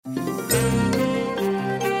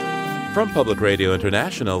From Public Radio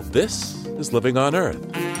International, this is Living on Earth.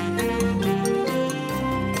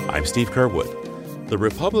 I'm Steve Curwood. The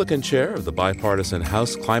Republican chair of the Bipartisan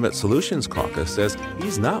House Climate Solutions Caucus says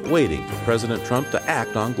he's not waiting for President Trump to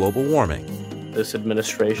act on global warming. This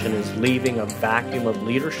administration is leaving a vacuum of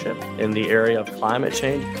leadership in the area of climate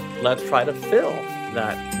change. Let's try to fill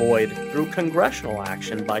that void through congressional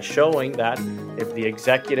action by showing that if the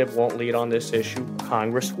executive won't lead on this issue,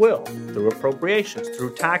 Congress will, through appropriations,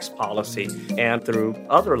 through tax policy, and through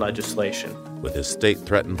other legislation. With his state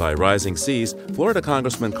threatened by rising seas, Florida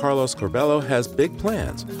Congressman Carlos Curbelo has big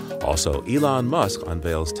plans. Also, Elon Musk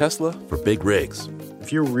unveils Tesla for big rigs.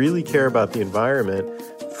 If you really care about the environment,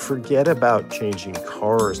 forget about changing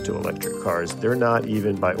cars to electric cars. They're not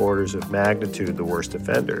even by orders of magnitude the worst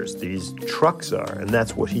offenders. These trucks are, and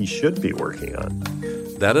that's what he should be working on.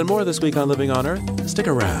 That and more this week on Living on Earth. Stick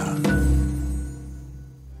around.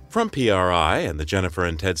 From PRI and the Jennifer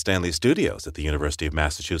and Ted Stanley studios at the University of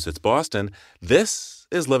Massachusetts, Boston, this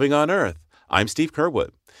is Living on Earth. I'm Steve Curwood.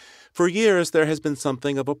 For years, there has been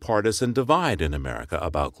something of a partisan divide in America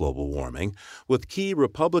about global warming, with key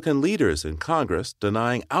Republican leaders in Congress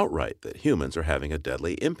denying outright that humans are having a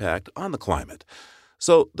deadly impact on the climate.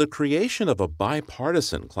 So the creation of a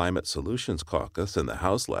bipartisan climate solutions caucus in the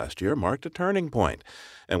House last year marked a turning point.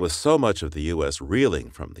 And with so much of the U.S. reeling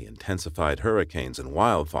from the intensified hurricanes and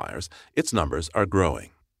wildfires, its numbers are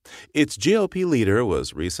growing. Its GOP leader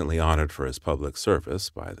was recently honored for his public service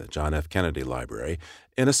by the John F. Kennedy Library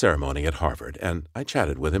in a ceremony at Harvard, and I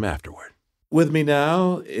chatted with him afterward. With me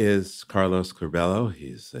now is Carlos Curbelo.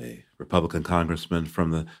 He's a Republican congressman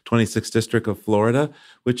from the 26th District of Florida,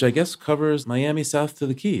 which I guess covers Miami south to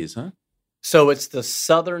the Keys, huh? So it's the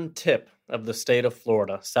southern tip of the state of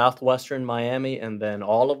Florida, southwestern Miami, and then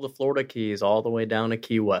all of the Florida Keys all the way down to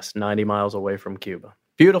Key West, 90 miles away from Cuba.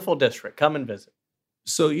 Beautiful district. Come and visit.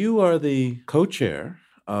 So you are the co-chair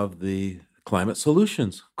of the Climate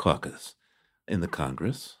Solutions Caucus in the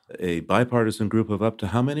Congress, a bipartisan group of up to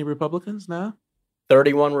how many Republicans now?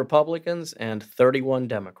 31 Republicans and 31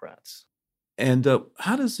 Democrats. And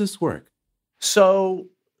how does this work? So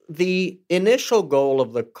the initial goal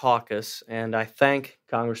of the caucus, and I thank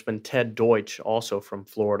Congressman Ted Deutsch, also from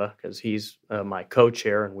Florida, because he's my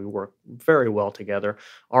co-chair and we work very well together.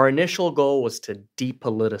 Our initial goal was to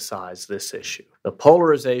depoliticize this issue. The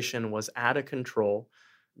polarization was out of control.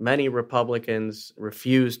 Many Republicans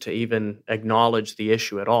refused to even acknowledge the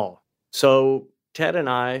issue at all. So Ted and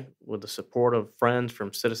I, with the support of friends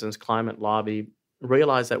from Citizens Climate Lobby,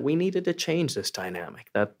 realized that we needed to change this dynamic,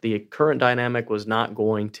 that the current dynamic was not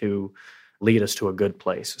going to lead us to a good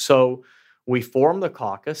place. So we formed the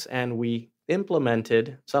caucus and we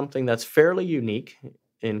implemented something that's fairly unique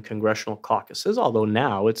in congressional caucuses, although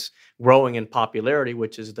now it's growing in popularity,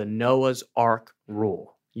 which is the Noah's Ark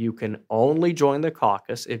rule. You can only join the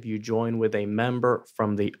caucus if you join with a member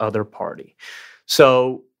from the other party.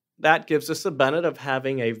 So that gives us the benefit of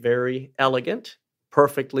having a very elegant,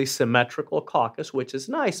 perfectly symmetrical caucus, which is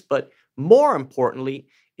nice, but more importantly,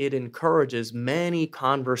 it encourages many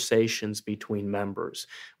conversations between members.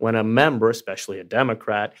 When a member, especially a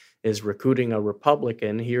Democrat, is recruiting a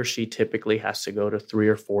Republican, he or she typically has to go to 3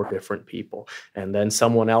 or 4 different people, and then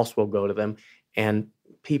someone else will go to them, and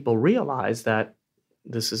people realize that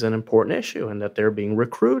this is an important issue and that they're being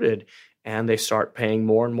recruited, and they start paying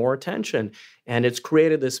more and more attention. And it's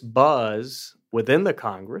created this buzz within the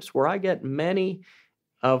Congress where I get many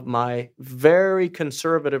of my very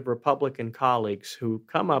conservative Republican colleagues who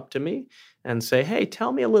come up to me and say, hey,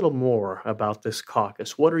 tell me a little more about this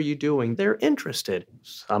caucus. What are you doing? They're interested.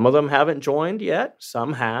 Some of them haven't joined yet.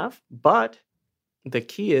 Some have. But the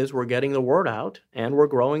key is we're getting the word out and we're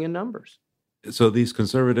growing in numbers. So these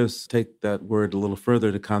conservatives take that word a little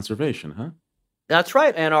further to conservation, huh? That's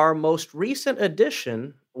right. And our most recent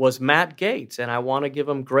addition was Matt Gaetz. And I want to give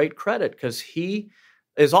him great credit because he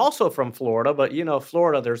is also from Florida, but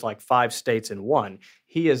Florida, there's like 5 states in one.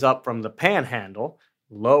 He is up from the Panhandle,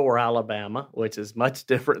 lower Alabama, which is much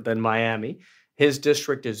different than Miami. His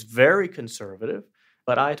district is very conservative,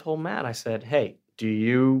 but I told Matt, I said, hey, do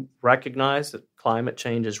you recognize that climate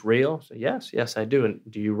change is real? He said, yes, I do. And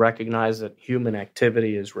do you recognize that human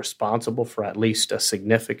activity is responsible for at least a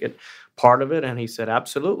significant part of it? And he said,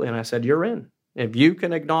 absolutely. And I said, you're in. If you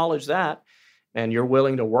can acknowledge that and you're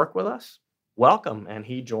willing to work with us, welcome. And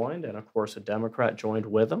he joined, and of course, a Democrat joined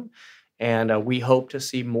with him. And we hope to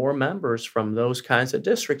see more members from those kinds of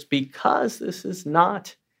districts because this is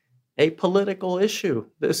not a political issue.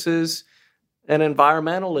 This is an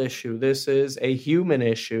environmental issue. This is a human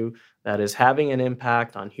issue that is having an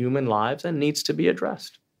impact on human lives and needs to be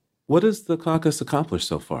addressed. What has the caucus accomplished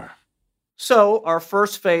so far? So our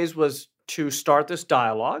first phase was to start this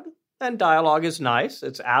dialogue, and dialogue is nice.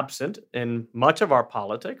 It's absent in much of our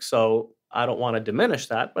politics, so I don't want to diminish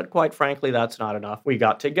that, but quite frankly, that's not enough. We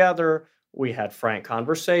got together, we had frank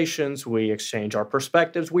conversations, we exchanged our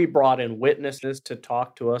perspectives, we brought in witnesses to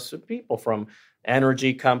talk to us, people from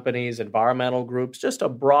energy companies, environmental groups, just a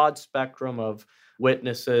broad spectrum of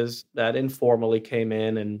witnesses that informally came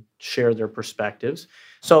in and shared their perspectives.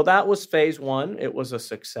 So that was phase one. It was a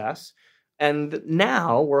success. And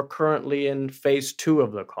now we're currently in phase two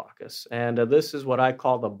of the caucus. And this is what I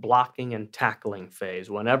call the blocking and tackling phase.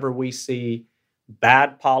 Whenever we see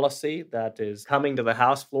bad policy that is coming to the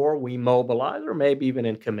House floor, we mobilize, or maybe even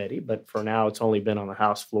in committee, but for now it's only been on the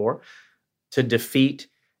House floor, to defeat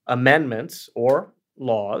amendments or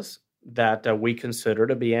laws that we consider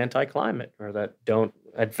to be anti-climate or that don't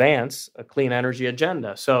advance a clean energy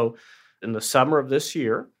agenda. So in the summer of this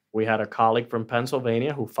year, we had a colleague from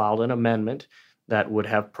Pennsylvania who filed an amendment that would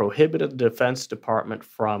have prohibited the Defense Department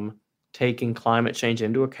from taking climate change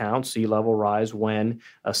into account, sea level rise, when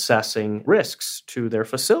assessing risks to their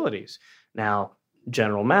facilities. Now,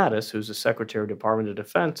 General Mattis, who's the Secretary of Department of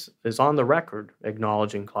Defense, is on the record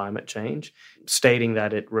acknowledging climate change, stating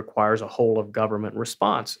that it requires a whole of government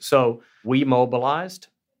response. So we mobilized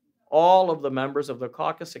all of the members of the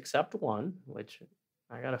caucus except one, which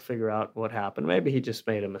I got to figure out what happened. Maybe he just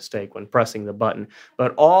made a mistake when pressing the button.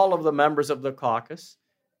 But all of the members of the caucus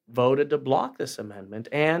voted to block this amendment.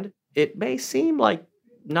 And it may seem like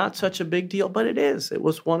not such a big deal, but it is. It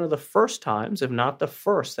was one of the first times, if not the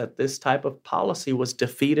first, that this type of policy was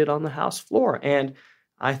defeated on the House floor. And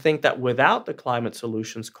I think that without the Climate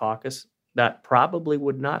Solutions Caucus, that probably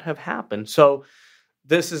would not have happened. So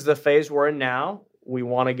this is the phase we're in now. We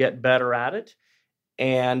want to get better at it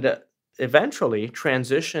and eventually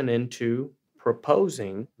transition into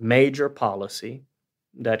proposing major policy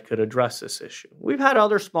that could address this issue. We've had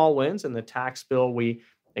other small wins. In the tax bill, we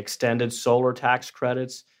extended solar tax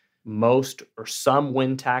credits, most or some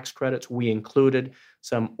wind tax credits. We included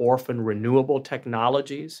some orphan renewable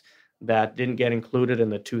technologies that didn't get included in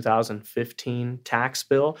the 2015 tax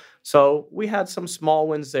bill. So we had some small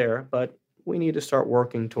wins there, but we need to start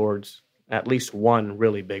working towards at least one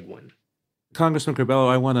really big win. Congressman Curbelo,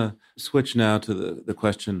 I want to switch now to the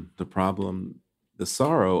question, the problem, the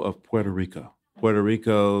sorrow of Puerto Rico. Puerto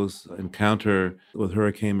Rico's encounter with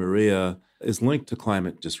Hurricane Maria is linked to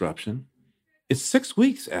climate disruption. It's 6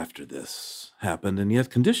 weeks after this happened, and yet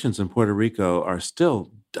conditions in Puerto Rico are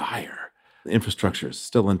still dire. The infrastructure is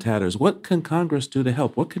still in tatters. What can Congress do to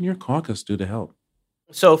help? What can your caucus do to help?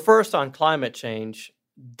 So first on climate change,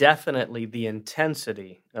 definitely the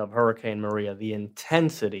intensity of Hurricane Maria, the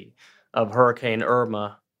intensity of Hurricane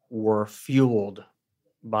Irma were fueled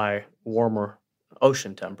by warmer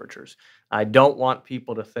ocean temperatures. I don't want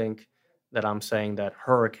people to think that I'm saying that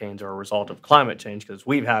hurricanes are a result of climate change, because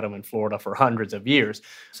we've had them in Florida for hundreds of years.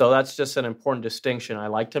 So that's just an important distinction I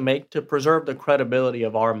like to make to preserve the credibility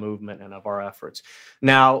of our movement and of our efforts.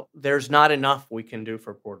 Now, there's not enough we can do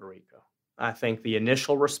for Puerto Rico. I think the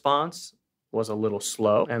initial response was a little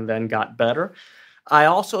slow and then got better. I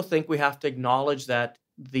also think we have to acknowledge that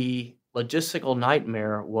the logistical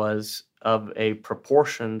nightmare was of a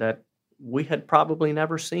proportion that we had probably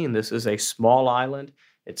never seen. This is a small island.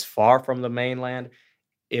 It's far from the mainland.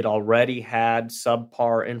 It already had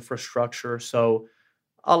subpar infrastructure. So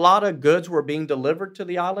a lot of goods were being delivered to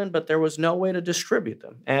the island, but there was no way to distribute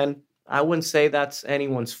them. And I wouldn't say that's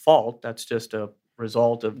anyone's fault. That's just a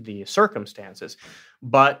result of the circumstances.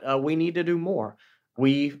 But we need to do more.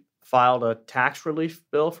 We filed a tax relief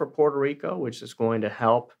bill for Puerto Rico, which is going to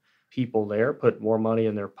help people there put more money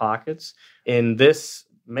in their pockets. In this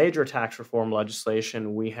major tax reform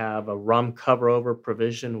legislation, we have a rum cover-over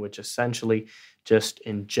provision, which essentially just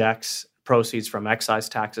injects proceeds from excise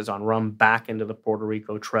taxes on rum back into the Puerto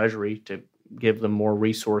Rico Treasury to give them more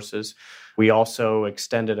resources. We also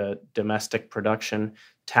extended a domestic production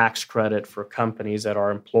tax credit for companies that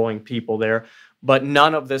are employing people there. But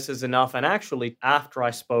none of this is enough. And actually, after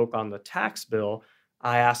I spoke on the tax bill,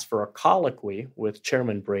 I asked for a colloquy with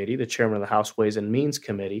Chairman Brady, the chairman of the House Ways and Means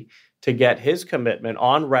Committee, to get his commitment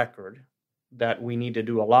on record that we need to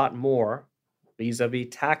do a lot more vis-a-vis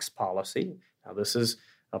tax policy. Now, this is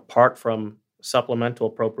apart from supplemental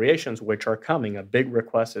appropriations, which are coming. A big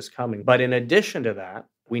request is coming. But in addition to that,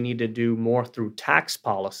 we need to do more through tax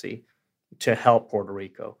policy to help Puerto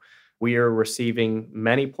Rico. We are receiving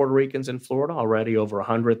many Puerto Ricans in Florida, already over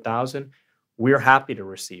 100,000. We're happy to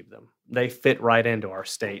receive them. They fit right into our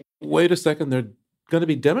state. Wait a second, they're going to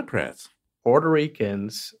be Democrats. Puerto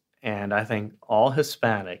Ricans, and I think all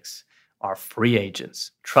Hispanics, are free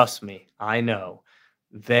agents. Trust me, I know.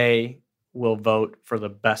 They will vote for the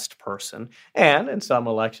best person. And in some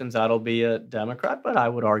elections, that'll be a Democrat, but I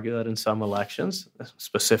would argue that in some elections,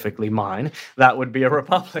 specifically mine, that would be a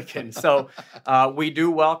Republican. So we do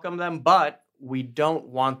welcome them, but we don't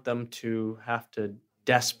want them to have to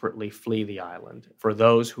desperately flee the island. For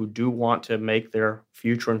those who do want to make their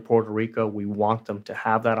future in Puerto Rico, we want them to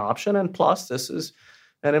have that option. And plus, this is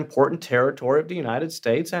an important territory of the United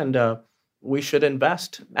States, and we should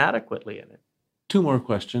invest adequately in it. Two more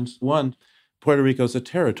questions. One, Puerto Rico is a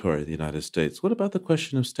territory of the United States. What about the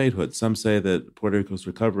question of statehood? Some say that Puerto Rico's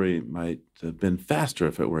recovery might have been faster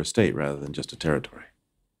if it were a state rather than just a territory.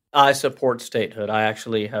 I support statehood. I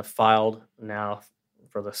actually have filed now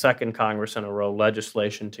for the second Congress in a row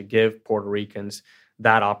legislation to give Puerto Ricans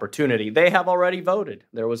that opportunity. They have already voted.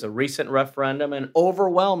 There was a recent referendum, and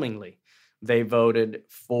overwhelmingly, they voted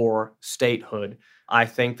for statehood. I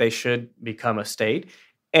think they should become a state.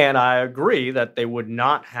 And I agree that they would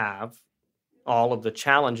not have all of the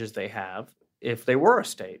challenges they have if they were a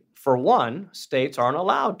state. For one, states aren't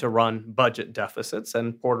allowed to run budget deficits,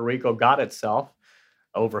 and Puerto Rico got itself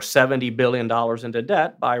over $70 billion into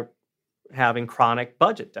debt by having chronic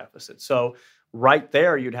budget deficits. So right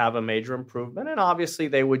there, you'd have a major improvement. And obviously,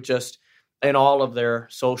 they would just, in all of their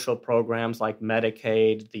social programs like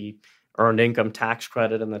Medicaid, the earned income tax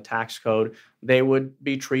credit and the tax code, they would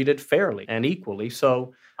be treated fairly and equally.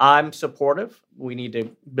 So I'm supportive. We need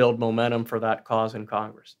to build momentum for that cause in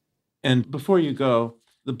Congress. And before you go,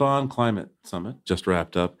 the Bonn Climate Summit just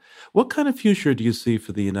wrapped up. What kind of future do you see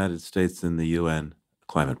for the United States in the UN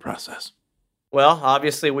climate process? Well,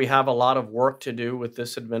 obviously, we have a lot of work to do with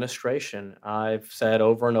this administration. I've said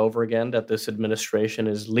over and over again that this administration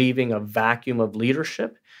is leaving a vacuum of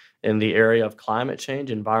leadership in the area of climate change,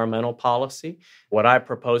 environmental policy. What I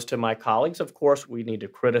propose to my colleagues, of course, we need to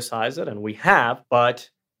criticize it, and we have, but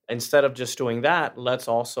instead of just doing that, let's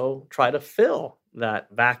also try to fill that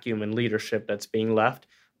vacuum in leadership that's being left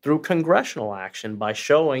through congressional action by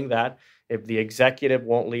showing that if the executive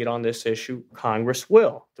won't lead on this issue, Congress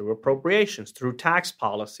will, through appropriations, through tax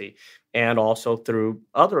policy, and also through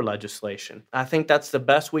other legislation. I think that's the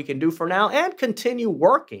best we can do for now, and continue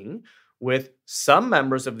working with some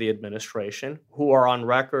members of the administration who are on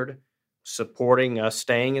record supporting us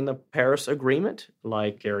staying in the Paris Agreement,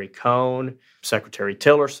 like Gary Cohn, Secretary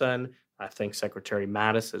Tillerson, I think Secretary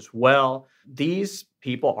Mattis as well. These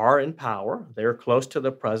people are in power. They're close to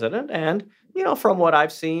the president. And, from what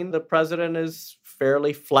I've seen, the president is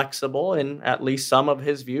fairly flexible in at least some of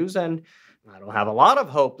his views. And I don't have a lot of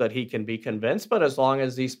hope that he can be convinced, but as long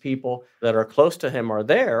as these people that are close to him are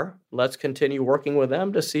there, let's continue working with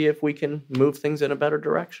them to see if we can move things in a better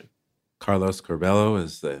direction. Carlos Curbelo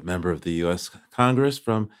is the member of the U.S. Congress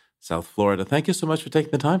from South Florida. Thank you so much for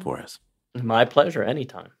taking the time for us. My pleasure,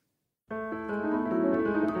 anytime.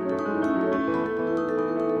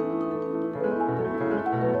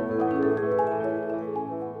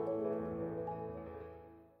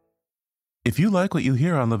 If you like what you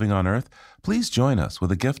hear on Living on Earth, please join us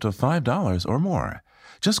with a gift of $5 or more.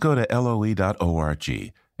 Just go to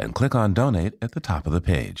LOE.org and click on Donate at the top of the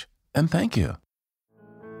page. And thank you.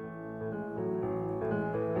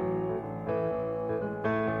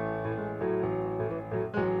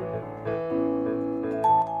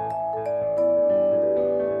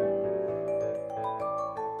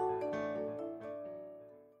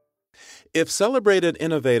 If celebrated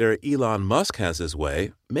innovator Elon Musk has his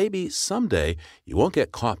way, maybe someday you won't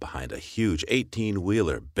get caught behind a huge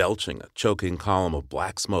 18-wheeler belching a choking column of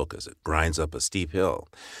black smoke as it grinds up a steep hill.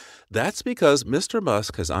 That's because Mr.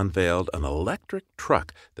 Musk has unveiled an electric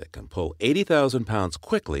truck that can pull 80,000 pounds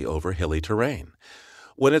quickly over hilly terrain.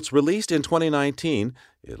 When it's released in 2019,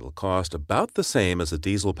 it'll cost about the same as a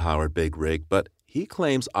diesel-powered big rig, but he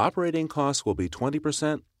claims operating costs will be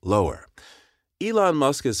 20% lower. Elon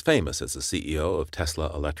Musk is famous as the CEO of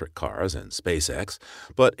Tesla electric cars and SpaceX,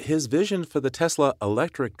 but his vision for the Tesla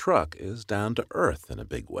electric truck is down to earth in a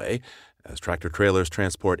big way, as tractor-trailers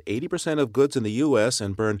transport 80% of goods in the U.S.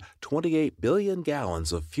 and burn 28 billion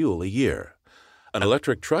gallons of fuel a year. An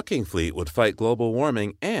electric trucking fleet would fight global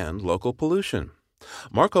warming and local pollution.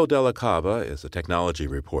 Marco Della Cava is a technology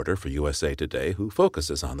reporter for USA Today who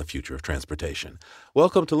focuses on the future of transportation.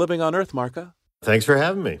 Welcome to Living on Earth, Marco. Thanks for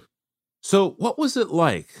having me. So what was it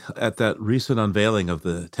like at that recent unveiling of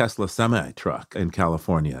the Tesla semi-truck in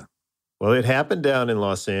California? Well, it happened down in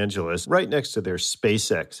Los Angeles, right next to their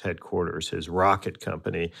SpaceX headquarters, his rocket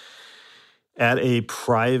company, at a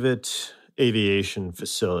private aviation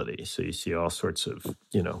facility. So you see all sorts of,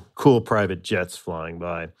 cool private jets flying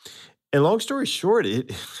by. And long story short,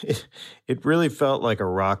 it really felt like a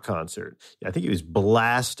rock concert. I think he was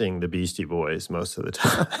blasting the Beastie Boys most of the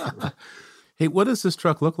time. Hey, what does this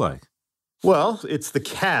truck look like? Well, it's the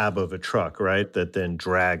cab of a truck, right, that then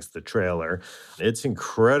drags the trailer. It's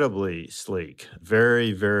incredibly sleek,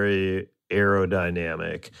 very, very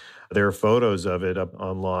aerodynamic. There are photos of it up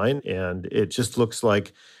online, and it just looks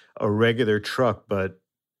like a regular truck, but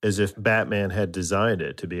as if Batman had designed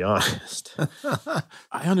it, to be honest.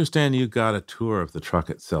 I understand you got a tour of the truck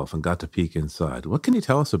itself and got to peek inside. What can you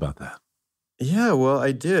tell us about that? Yeah, well,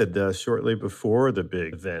 I did. Shortly before the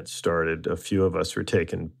big event started, a few of us were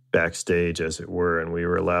taken backstage, as it were, and we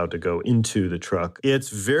were allowed to go into the truck. It's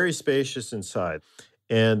very spacious inside.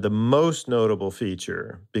 And the most notable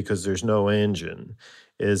feature, because there's no engine,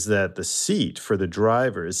 is that the seat for the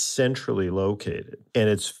driver is centrally located, and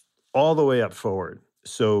it's all the way up forward.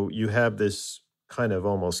 So you have this kind of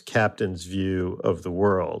almost captain's view of the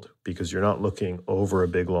world because you're not looking over a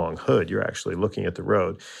big long hood. You're actually looking at the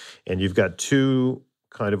road. And you've got two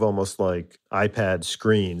kind of almost like iPad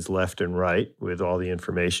screens left and right with all the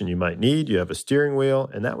information you might need. You have a steering wheel,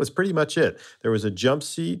 and that was pretty much it. There was a jump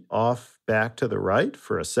seat off back to the right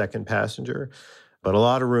for a second passenger, but a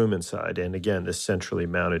lot of room inside. And again, this centrally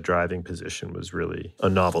mounted driving position was really a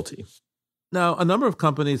novelty. Now, a number of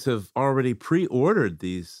companies have already pre-ordered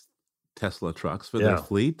these Tesla trucks for their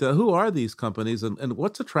fleet. Who are these companies, and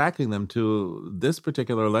what's attracting them to this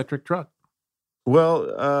particular electric truck?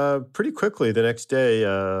 Well, pretty quickly the next day,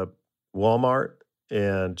 Walmart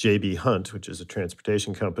and J.B. Hunt, which is a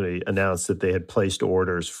transportation company, announced that they had placed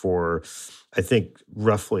orders for, I think,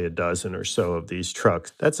 roughly a dozen or so of these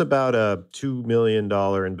trucks. That's about a $2 million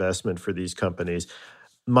investment for these companies.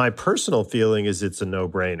 My personal feeling is it's a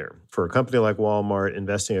no-brainer. For a company like Walmart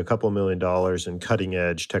investing a couple $1 million in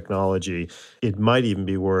cutting-edge technology, it might even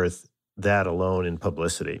be worth that alone in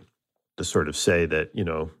publicity to sort of say that, you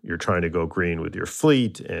know, you're trying to go green with your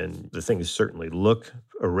fleet, and the things certainly look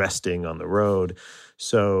arresting on the road.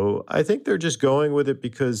 So I think they're just going with it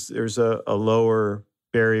because there's a lower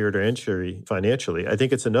barrier to entry financially. I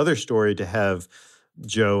think it's another story to have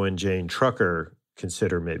Joe and Jane Trucker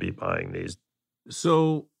consider maybe buying these.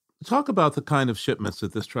 So talk about the kind of shipments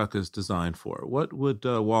that this truck is designed for. What would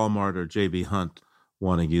Walmart or J.B. Hunt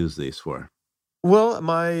want to use these for? Well,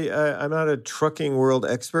 I'm not a trucking world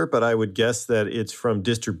expert, but I would guess that it's from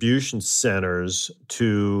distribution centers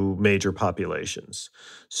to major populations.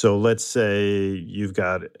 So let's say you've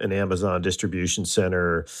got an Amazon distribution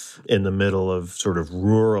center in the middle of sort of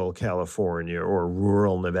rural California or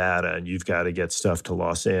rural Nevada, and you've got to get stuff to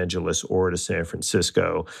Los Angeles or to San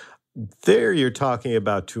Francisco. There you're talking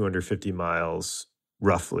about 250 miles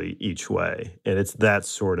roughly each way, and it's that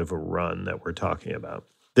sort of a run that we're talking about.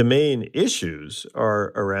 The main issues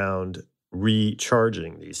are around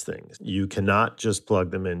recharging these things. You cannot just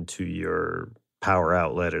plug them into your power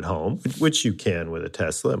outlet at home, which you can with a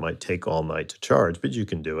Tesla. It might take all night to charge, but you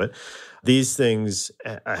can do it. These things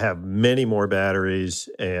have many more batteries,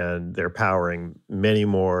 and they're powering many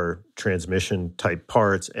more transmission-type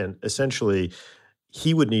parts, and essentially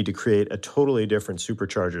he would need to create a totally different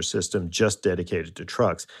supercharger system just dedicated to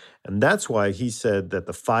trucks. And that's why he said that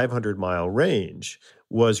the 500-mile range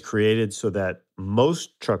was created so that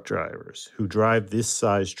most truck drivers who drive this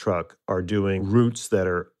size truck are doing routes that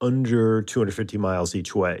are under 250 miles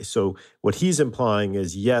each way. So what he's implying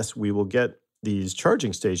is, yes, we will get these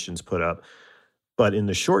charging stations put up, but in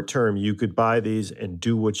the short term, you could buy these and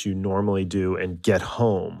do what you normally do and get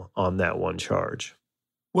home on that one charge.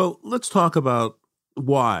 Well, let's talk about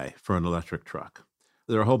why for an electric truck.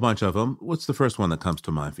 There are a whole bunch of them. What's the first one that comes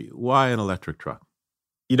to mind for you? Why an electric truck?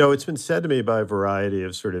 You know, it's been said to me by a variety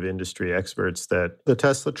of sort of industry experts that the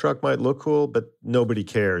Tesla truck might look cool, but nobody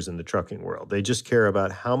cares in the trucking world. They just care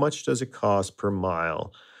about how much does it cost per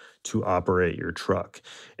mile to operate your truck.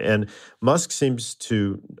 And Musk seems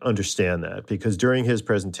to understand that because during his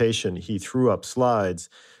presentation, he threw up slides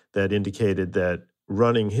that indicated that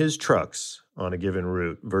running his trucks on a given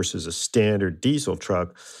route versus a standard diesel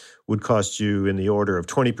truck would cost you in the order of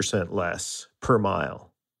 20% less per mile.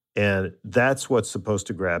 And that's what's supposed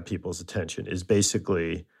to grab people's attention, is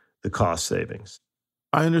basically the cost savings.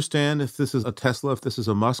 I understand if this is a Tesla, if this is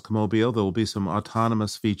a Musk mobile, there will be some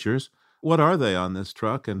autonomous features. What are they on this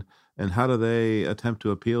truck, and how do they attempt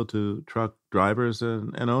to appeal to truck drivers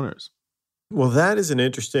and owners? Well, that is an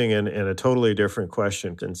interesting and a totally different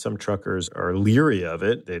question. And some truckers are leery of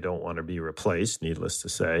it. They don't want to be replaced, needless to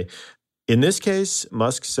say. In this case,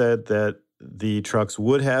 Musk said that the trucks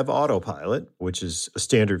would have autopilot, which is a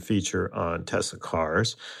standard feature on Tesla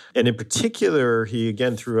cars. And in particular, he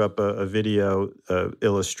again threw up a video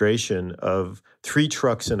illustration of 3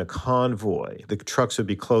 trucks in a convoy. The trucks would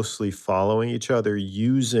be closely following each other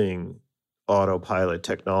using autopilot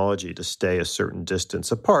technology to stay a certain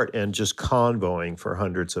distance apart and just convoying for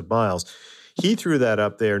hundreds of miles. He threw that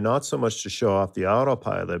up there not so much to show off the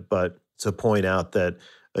autopilot, but to point out that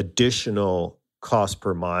additional cost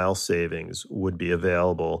per mile savings would be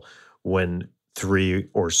available when 3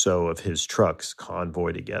 or so of his trucks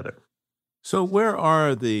convoy together. So where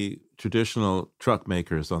are the traditional truck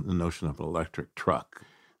makers on the notion of an electric truck?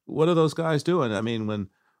 What are those guys doing? I mean, when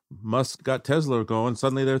Musk got Tesla going,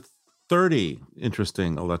 suddenly there are 30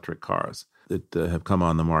 interesting electric cars that have come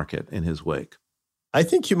on the market in his wake. I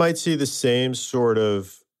think you might see the same sort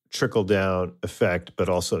of trickle-down effect, but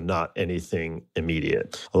also not anything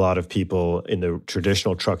immediate. A lot of people in the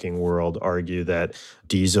traditional trucking world argue that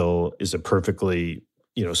diesel is a perfectly,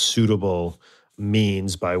 suitable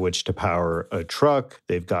means by which to power a truck.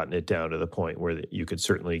 They've gotten it down to the point where you could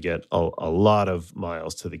certainly get a lot of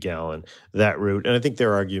miles to the gallon that route. And I think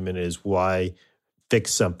their argument is, why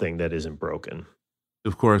fix something that isn't broken?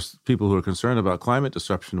 Of course, people who are concerned about climate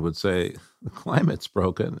disruption would say the climate's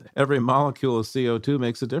broken. Every molecule of CO2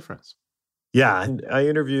 makes a difference. Yeah, and I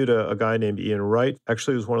interviewed a guy named Ian Wright.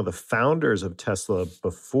 Actually, he was one of the founders of Tesla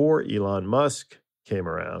before Elon Musk came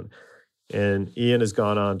around. And Ian has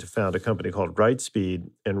gone on to found a company called Wrightspeed.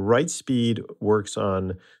 And Wrightspeed works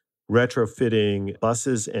on retrofitting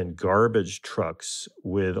buses and garbage trucks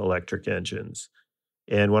with electric engines.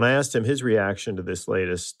 And when I asked him his reaction to this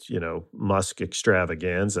latest, Musk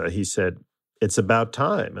extravaganza, he said, it's about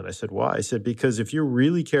time. And I said, why? I said, because if you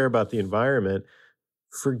really care about the environment,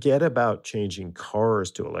 forget about changing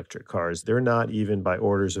cars to electric cars. They're not even by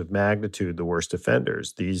orders of magnitude the worst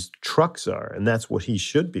offenders. These trucks are, and that's what he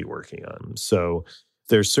should be working on. So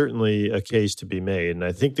there's certainly a case to be made. And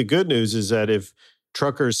I think the good news is that if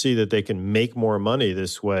truckers see that they can make more money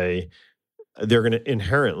this way, they're going to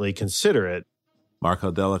inherently consider it.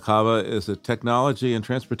 Marco Della Cava is a technology and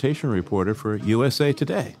transportation reporter for USA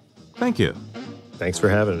Today. Thank you. Thanks for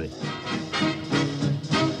having me.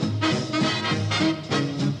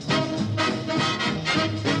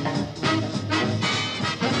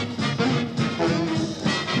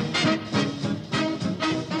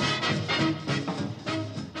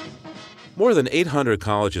 More than 800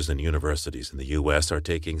 colleges and universities in the U.S. are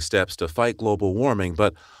taking steps to fight global warming,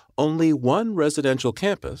 but only one residential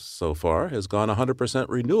campus so far has gone 100%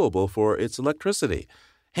 renewable for its electricity,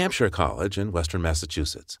 Hampshire College in western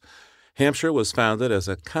Massachusetts. Hampshire was founded as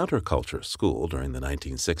a counterculture school during the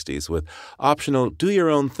 1960s with optional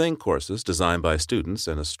do-your-own-thing courses designed by students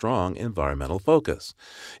and a strong environmental focus.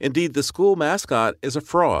 Indeed, the school mascot is a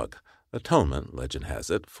frog, atonement, legend has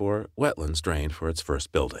it, for wetlands drained for its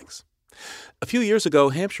first buildings. A few years ago,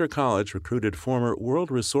 Hampshire College recruited former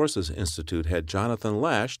World Resources Institute head Jonathan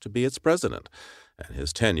Lash to be its president, and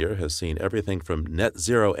his tenure has seen everything from net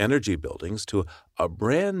zero energy buildings to a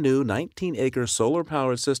brand new 19-acre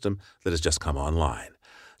solar-powered system that has just come online.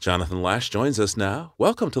 Jonathan Lash joins us now.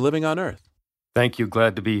 Welcome to Living on Earth. Thank you.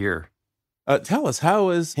 Glad to be here. Tell us, how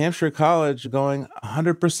is Hampshire College going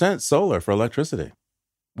 100% solar for electricity?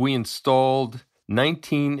 We installed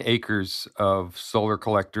 19 acres of solar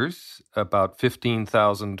collectors, about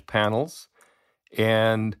 15,000 panels,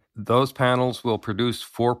 and those panels will produce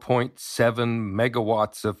 4.7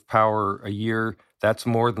 megawatts of power a year. That's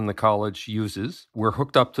more than the college uses. We're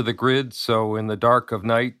hooked up to the grid, so in the dark of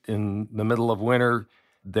night, in the middle of winter,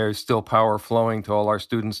 there's still power flowing to all our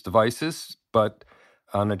students' devices, but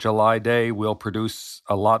on a July day, we'll produce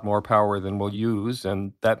a lot more power than we'll use,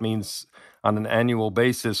 and that means on an annual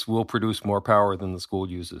basis, we'll produce more power than the school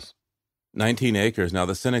uses. 19 acres. Now,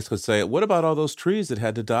 the cynics would say, what about all those trees that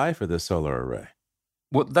had to die for this solar array?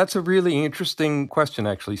 Well, that's a really interesting question,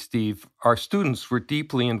 actually, Steve. Our students were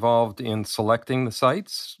deeply involved in selecting the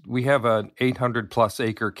sites. We have an 800-plus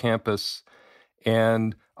acre campus,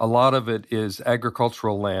 and a lot of it is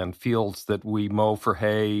agricultural land, fields that we mow for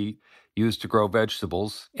hay, use to grow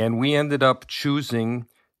vegetables. And we ended up choosing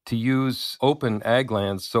to use open ag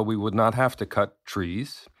lands so we would not have to cut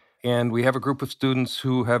trees. And we have a group of students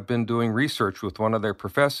who have been doing research with one of their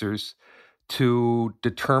professors to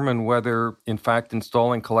determine whether, in fact,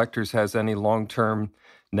 installing collectors has any long-term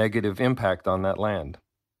negative impact on that land.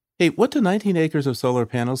 Hey, what do 19 acres of solar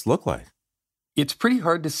panels look like? It's pretty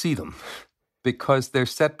hard to see them because they're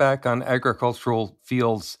set back on agricultural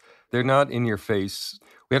fields. They're not in your face.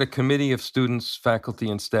 We had a committee of students, faculty,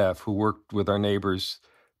 and staff who worked with our neighbors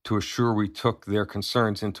to assure we took their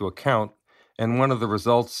concerns into account. And one of the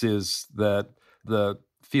results is that the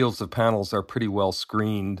fields of panels are pretty well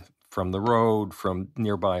screened from the road, from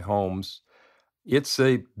nearby homes. It's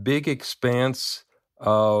a big expanse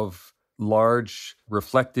of large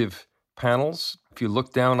reflective panels. If you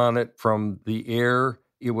look down on it from the air,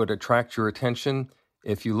 it would attract your attention.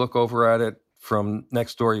 If you look over at it from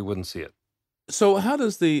next door, you wouldn't see it. So how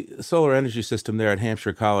does the solar energy system there at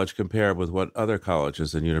Hampshire College compare with what other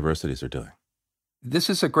colleges and universities are doing? This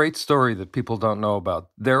is a great story that people don't know about.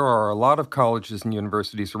 There are a lot of colleges and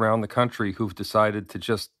universities around the country who've decided to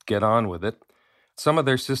just get on with it. Some of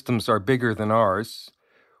their systems are bigger than ours.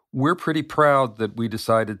 We're pretty proud that we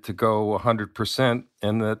decided to go 100%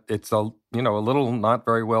 and that it's a little not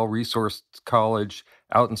very well resourced college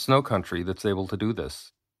out in snow country that's able to do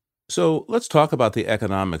this. So let's talk about the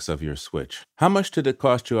economics of your switch. How much did it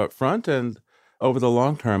cost you up front, and over the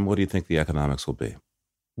long term, what do you think the economics will be?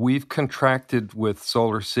 We've contracted with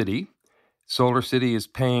Solar City. Solar City is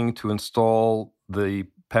paying to install the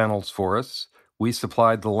panels for us. We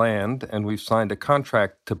supplied the land, and we've signed a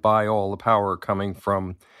contract to buy all the power coming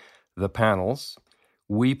from the panels.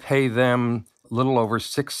 We pay them a little over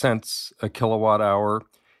 6 cents a kilowatt hour.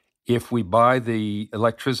 If we buy the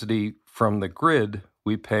electricity from the grid,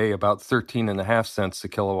 we pay about 13.5 cents a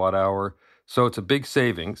kilowatt hour. So it's a big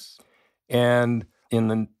savings. And in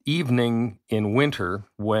the evening in winter,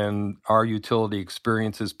 when our utility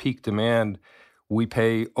experiences peak demand, we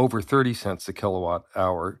pay over 30 cents a kilowatt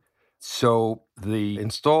hour. So the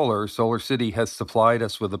installer, Solar City, has supplied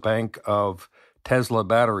us with a bank of Tesla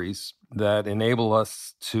batteries that enable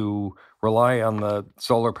us to rely on the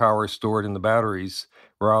solar power stored in the batteries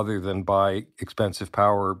rather than buy expensive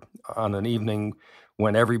power on an evening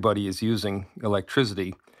when everybody is using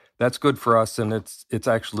electricity. That's good for us, and it's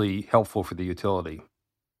actually helpful for the utility.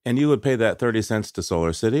 And you would pay that 30 cents to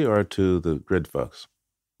Solar City or to the grid folks?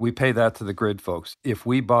 We pay that to the grid folks. If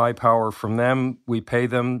we buy power from them, we pay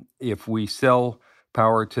them. If we sell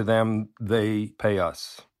power to them, they pay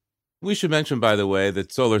us. We should mention, by the way,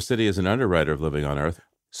 that Solar City is an underwriter of Living on Earth.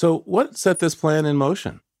 So what set this plan in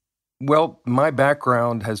motion? Well, my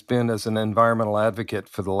background has been as an environmental advocate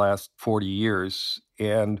for the last 40 years.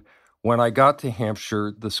 And when I got to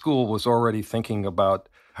Hampshire, the school was already thinking about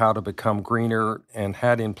how to become greener and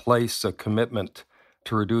had in place a commitment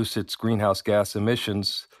to reduce its greenhouse gas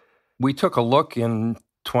emissions. We took a look in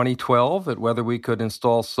 2012 at whether we could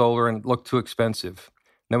install solar, and it looked too expensive.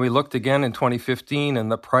 Then we looked again in 2015,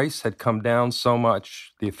 and the price had come down so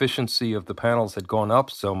much, the efficiency of the panels had gone up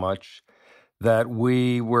so much, that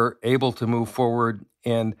we were able to move forward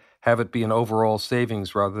and have it be an overall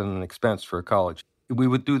savings rather than an expense for a college. We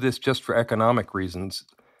would do this just for economic reasons,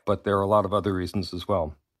 but there are a lot of other reasons as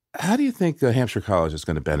well. How do you think Hampshire College is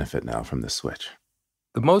going to benefit now from this switch?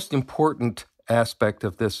 The most important aspect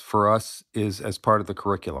of this for us is as part of the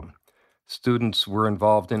curriculum. Students were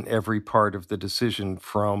involved in every part of the decision,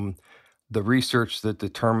 from the research that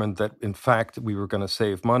determined that, in fact, we were going to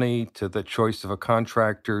save money, to the choice of a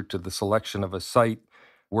contractor, to the selection of a site,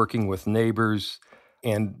 working with neighbors,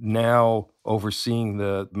 and now overseeing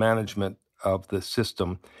the management of the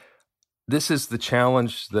system. This is the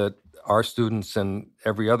challenge that our students and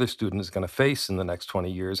every other student is going to face in the next 20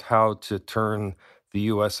 years, how to turn the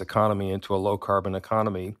U.S. economy into a low-carbon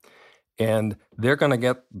economy. And they're going to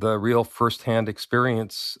get the real firsthand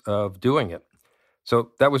experience of doing it.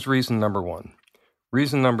 So that was reason number one.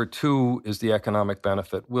 Reason number two is the economic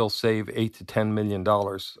benefit. We'll save $8 to $10 million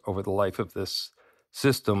over the life of this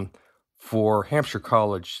system. For Hampshire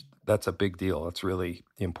College, that's a big deal. That's really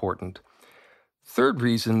important. Third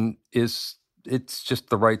reason is it's just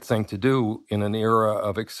the right thing to do in an era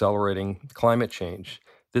of accelerating climate change.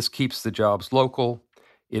 This keeps the jobs local.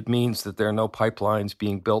 It means that there are no pipelines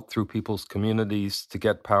being built through people's communities to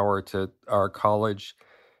get power to our college.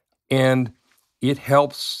 And it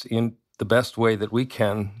helps in the best way that we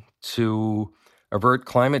can to avert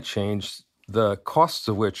climate change, the costs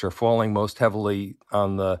of which are falling most heavily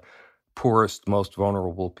on the poorest, most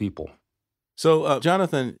vulnerable people. So,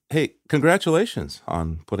 Jonathan, hey, congratulations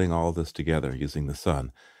on putting all this together using the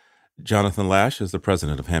sun. Jonathan Lash is the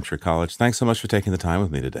president of Hampshire College. Thanks so much for taking the time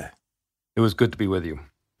with me today. It was good to be with you.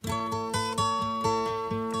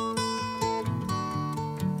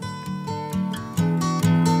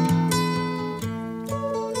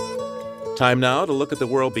 Time now to look at the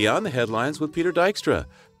world beyond the headlines with Peter Dykstra.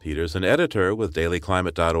 Peter's an editor with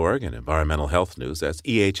dailyclimate.org and environmental health news. That's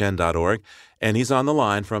ehn.org. And he's on the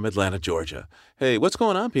line from Atlanta, Georgia. Hey, what's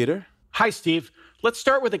going on, Peter? Hi, Steve. Let's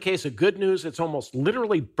start with a case of good news that's almost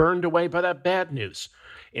literally burned away by that bad news.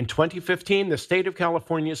 In 2015, the state of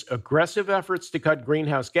California's aggressive efforts to cut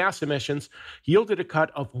greenhouse gas emissions yielded a cut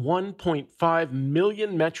of 1.5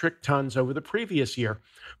 million metric tons over the previous year,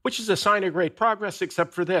 which is a sign of great progress,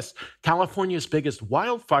 except for this. California's biggest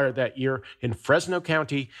wildfire that year in Fresno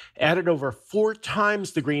County added over 4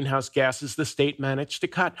 times the greenhouse gases the state managed to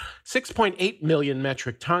cut, 6.8 million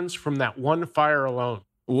metric tons from that one fire alone.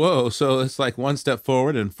 Whoa, so it's like 1 step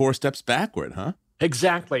forward and 4 steps backward, huh?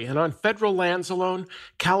 Exactly. And on federal lands alone,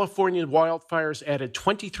 California wildfires added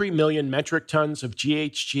 23 million metric tons of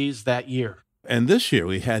GHGs that year. And this year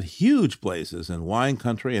we had huge blazes in wine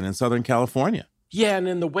country and in Southern California. Yeah, and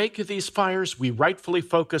in the wake of these fires, we rightfully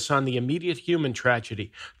focus on the immediate human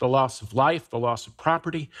tragedy, the loss of life, the loss of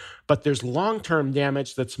property. But there's long-term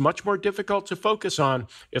damage that's much more difficult to focus on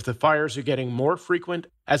if the fires are getting more frequent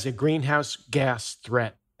as a greenhouse gas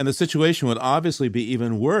threat. And the situation would obviously be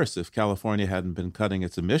even worse if California hadn't been cutting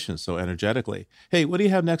its emissions so energetically. Hey, what do you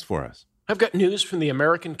have next for us? I've got news from the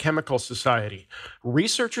American Chemical Society.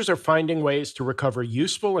 Researchers are finding ways to recover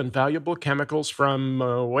useful and valuable chemicals from,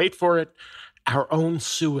 wait for it, our own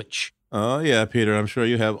sewage. Oh, yeah, Peter, I'm sure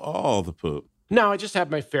you have all the poop. No, I just have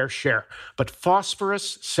my fair share. But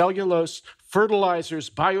phosphorus, cellulose, fertilizers,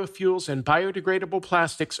 biofuels, and biodegradable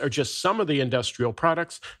plastics are just some of the industrial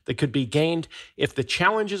products that could be gained if the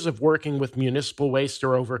challenges of working with municipal waste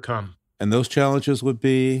are overcome. And those challenges would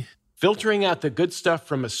be? Filtering out the good stuff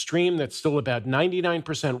from a stream that's still about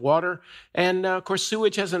 99% water. And, of course,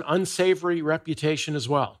 sewage has an unsavory reputation as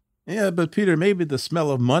well. Yeah, but Peter, maybe the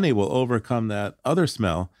smell of money will overcome that other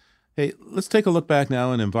smell. Hey, let's take a look back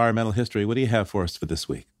now in environmental history. What do you have for us for this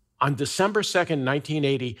week? On December 2nd,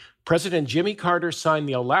 1980, President Jimmy Carter signed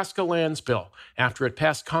the Alaska Lands Bill after it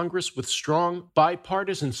passed Congress with strong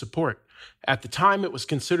bipartisan support. At the time, it was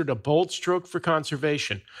considered a bold stroke for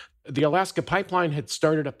conservation. The Alaska Pipeline had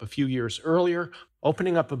started up a few years earlier,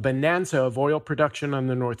 opening up a bonanza of oil production on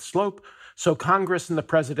the North Slope. So Congress and the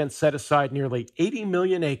president set aside nearly 80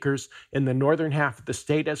 million acres in the northern half of the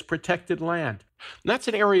state as protected land. And that's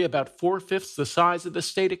an area about 4/5 the size of the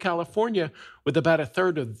state of California, with about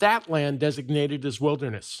 1/3 of that land designated as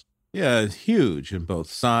wilderness. Yeah, it's huge in both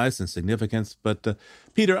size and significance. But,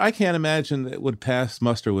 Peter, I can't imagine that it would pass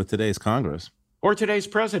muster with today's Congress. Or today's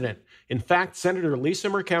president. In fact, Senator Lisa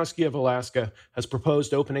Murkowski of Alaska has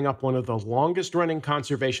proposed opening up one of the longest-running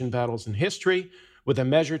conservation battles in history with a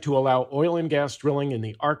measure to allow oil and gas drilling in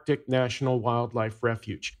the Arctic National Wildlife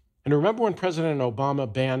Refuge. And remember when President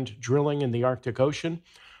Obama banned drilling in the Arctic Ocean?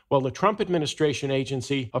 Well, the Trump administration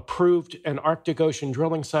agency approved an Arctic Ocean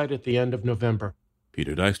drilling site at the end of November.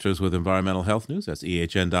 Peter Dykstra's with Environmental Health News. That's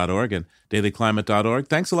ehn.org and dailyclimate.org.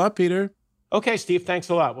 Thanks a lot, Peter. Okay, Steve, thanks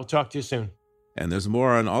a lot. We'll talk to you soon. And there's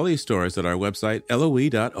more on all these stories at our website,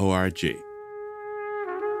 loe.org.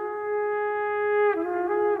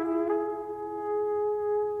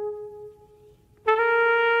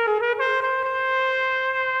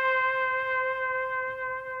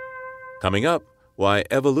 Coming up, why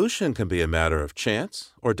evolution can be a matter of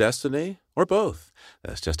chance or destiny or both.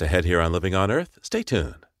 That's just ahead here on Living on Earth. Stay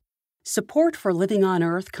tuned. Support for Living on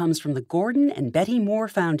Earth comes from the Gordon and Betty Moore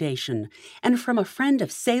Foundation and from a friend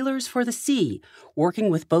of Sailors for the Sea,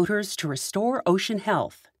 working with boaters to restore ocean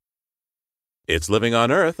health. It's Living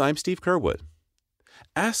on Earth. I'm Steve Curwood.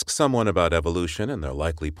 Ask someone about evolution and they'll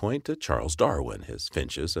likely point to Charles Darwin, his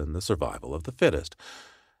finches, and the survival of the fittest.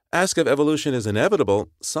 Ask if evolution is inevitable,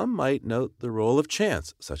 some might note the role of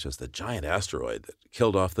chance, such as the giant asteroid that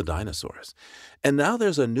killed off the dinosaurs. And now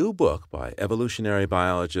there's a new book by evolutionary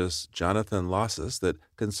biologist Jonathan Losses that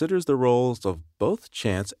considers the roles of both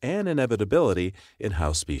chance and inevitability in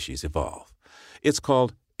how species evolve. It's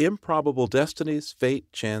called Improbable Destinies,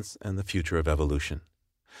 Fate, Chance, and the Future of Evolution.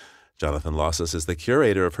 Jonathan Losses is the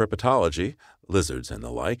curator of herpetology, lizards and the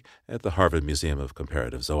like, at the Harvard Museum of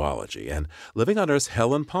Comparative Zoology, and Living on Earth's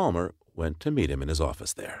Helen Palmer went to meet him in his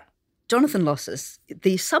office there. Jonathan Losses,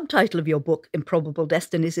 the subtitle of your book, Improbable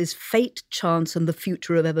Destinies, is Fate, Chance, and the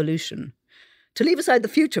Future of Evolution. To leave aside the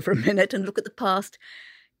future for a minute and look at the past,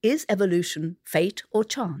 is evolution fate or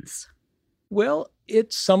chance? Well,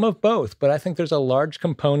 it's some of both, but I think there's a large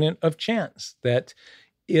component of chance that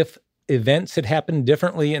if events had happened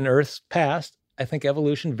differently in Earth's past, I think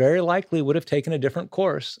evolution very likely would have taken a different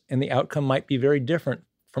course, and the outcome might be very different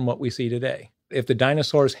from what we see today. If the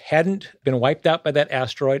dinosaurs hadn't been wiped out by that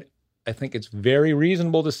asteroid, I think it's very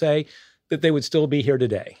reasonable to say that they would still be here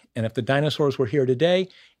today. And if the dinosaurs were here today,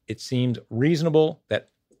 it seems reasonable that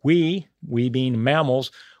we being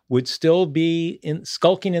mammals, would still be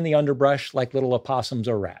skulking in the underbrush like little opossums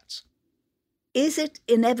or rats. Is it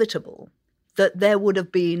inevitable that there would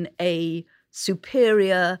have been a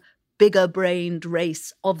superior, bigger-brained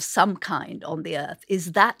race of some kind on the Earth?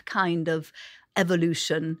 Is that kind of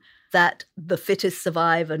evolution that the fittest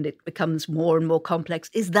survive and it becomes more and more complex?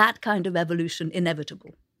 Is that kind of evolution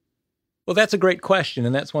inevitable? Well, that's a great question,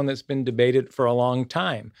 and that's one that's been debated for a long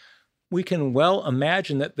time. We can well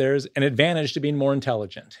imagine that there's an advantage to being more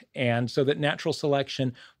intelligent, and so that natural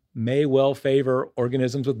selection may well favor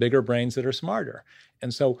organisms with bigger brains that are smarter.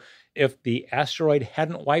 And so if the asteroid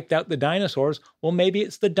hadn't wiped out the dinosaurs, well, maybe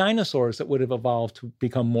it's the dinosaurs that would have evolved to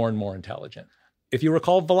become more and more intelligent. If you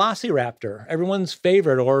recall Velociraptor, everyone's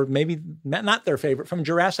favorite, or maybe not their favorite, from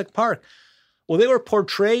Jurassic Park, well, they were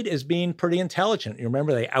portrayed as being pretty intelligent. You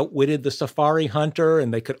remember they outwitted the safari hunter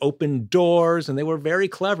and they could open doors and they were very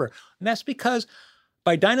clever. And that's because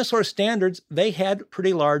by dinosaur standards, they had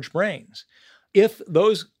pretty large brains. If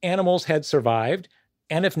those animals had survived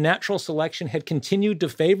and if natural selection had continued to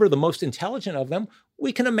favor the most intelligent of them,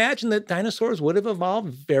 we can imagine that dinosaurs would have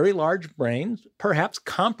evolved very large brains, perhaps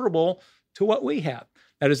comparable to what we have.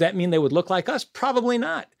 Now, does that mean they would look like us? Probably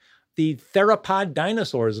not. The theropod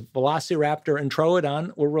dinosaurs, Velociraptor and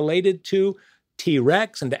Troodon, were related to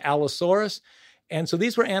T-Rex and to Allosaurus. And so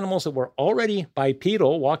these were animals that were already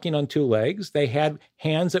bipedal, walking on two legs. They had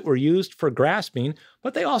hands that were used for grasping,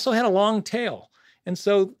 but they also had a long tail. And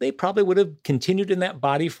so they probably would have continued in that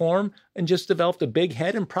body form and just developed a big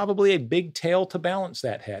head and probably a big tail to balance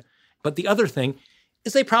that head. But the other thing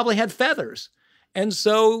is they probably had feathers. And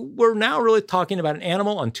so we're now really talking about an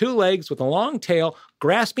animal on two legs with a long tail,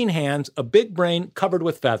 grasping hands, a big brain covered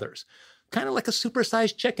with feathers. Kind of like a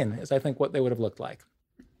supersized chicken is, I think, what they would have looked like.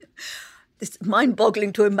 It's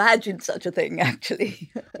mind-boggling to imagine such a thing,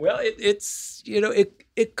 actually. Well,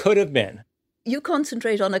 it could have been. You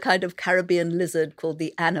concentrate on a kind of Caribbean lizard called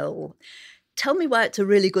the anole. Tell me why it's a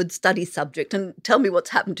really good study subject, and tell me what's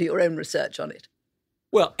happened to your own research on it.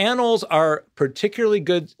 Well, anoles are a particularly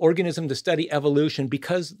good organism to study evolution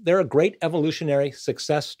because they're a great evolutionary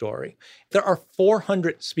success story. There are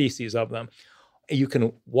 400 species of them. You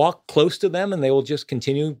can walk close to them and they will just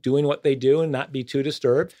continue doing what they do and not be too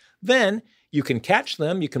disturbed. Then you can catch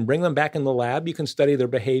them, you can bring them back in the lab, you can study their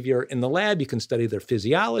behavior in the lab, you can study their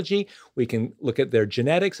physiology, we can look at their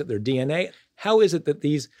genetics, at their DNA. How is it that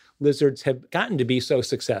these lizards have gotten to be so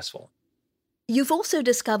successful? You've also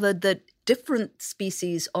discovered that different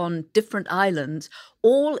species on different islands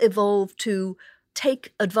all evolved to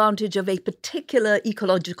take advantage of a particular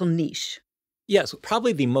ecological niche. Yes,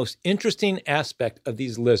 probably the most interesting aspect of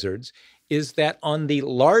these lizards is that on the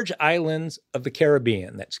large islands of the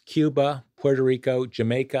Caribbean, that's Cuba, Puerto Rico,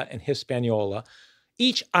 Jamaica, and Hispaniola,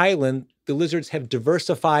 each island, the lizards have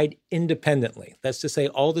diversified independently. That's to say,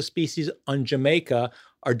 all the species on Jamaica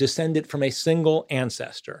are descended from a single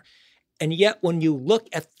ancestor. And yet, when you look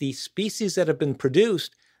at the species that have been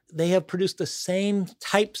produced, they have produced the same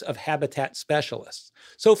types of habitat specialists.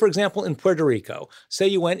 So, for example, in Puerto Rico, say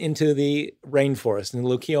you went into the rainforest in the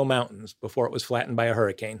Luquillo Mountains before it was flattened by a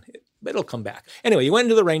hurricane. It'll come back. Anyway, you went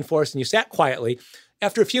into the rainforest and you sat quietly.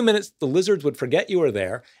 After a few minutes, the lizards would forget you were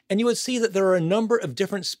there, and you would see that there are a number of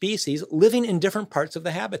different species living in different parts of the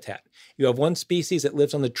habitat. You have one species that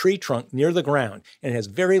lives on the tree trunk near the ground, and it has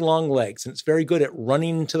very long legs, and it's very good at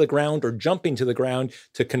running to the ground or jumping to the ground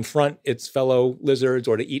to confront its fellow lizards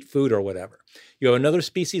or to eat food or whatever. You have another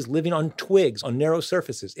species living on twigs, on narrow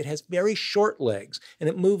surfaces. It has very short legs, and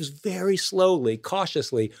it moves very slowly,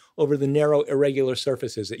 cautiously over the narrow, irregular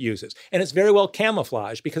surfaces it uses. And it's very well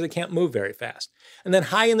camouflaged because it can't move very fast. And then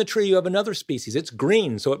high in the tree, you have another species. It's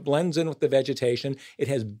green, so it blends in with the vegetation. It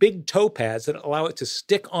has big toe pads that allow it to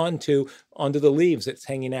stick onto the leaves that's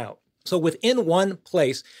hanging out. So within one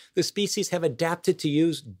place, the species have adapted to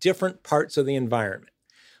use different parts of the environment.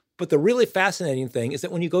 But the really fascinating thing is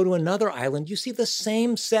that when you go to another island, you see the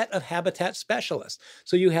same set of habitat specialists.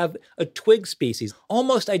 So you have a twig species,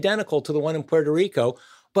 almost identical to the one in Puerto Rico,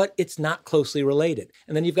 but it's not closely related.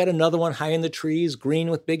 And then you've got another one high in the trees,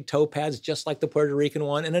 green with big toe pads, just like the Puerto Rican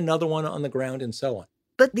one, and another one on the ground and so on.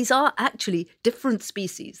 But these are actually different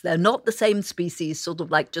species. They're not the same species, sort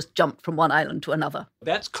of like just jumped from one island to another.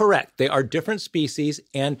 That's correct. They are different species,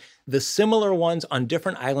 and the similar ones on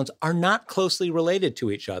different islands are not closely related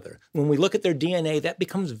to each other. When we look at their DNA, that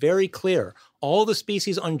becomes very clear. All the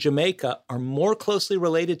species on Jamaica are more closely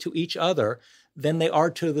related to each other than they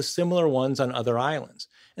are to the similar ones on other islands.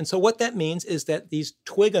 And so what that means is that these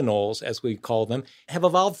twig anoles, as we call them, have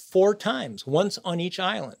evolved 4 times, once on each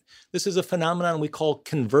island. This is a phenomenon we call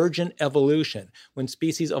convergent evolution, when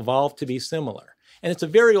species evolve to be similar. And it's a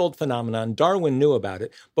very old phenomenon. Darwin knew about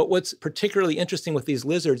it. But what's particularly interesting with these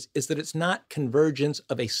lizards is that it's not convergence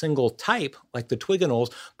of a single type, like the twig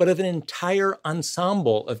anoles, but of an entire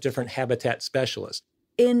ensemble of different habitat specialists.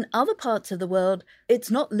 In other parts of the world,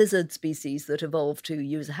 it's not lizard species that evolved to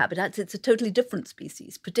use habitats. It's a totally different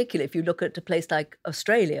species, particularly if you look at a place like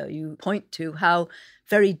Australia. You point to how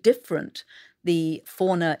very different the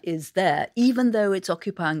fauna is there, even though it's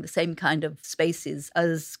occupying the same kind of spaces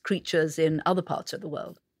as creatures in other parts of the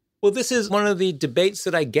world. Well, this is one of the debates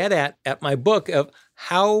that I get at my book of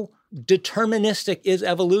how deterministic is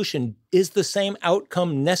evolution. Is the same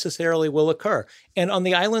outcome necessarily will occur? And on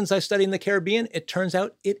the islands I study in the Caribbean, it turns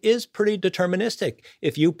out it is pretty deterministic.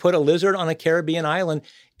 If you put a lizard on a Caribbean island,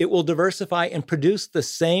 it will diversify and produce the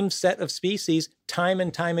same set of species time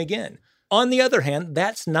and time again. On the other hand,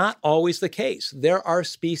 that's not always the case. There are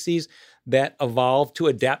species that evolve to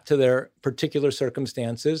adapt to their particular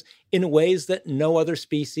circumstances in ways that no other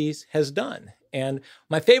species has done. And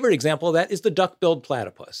my favorite example of that is the duck-billed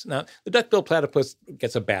platypus. Now, the duck-billed platypus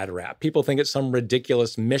gets a bad rap. People think it's some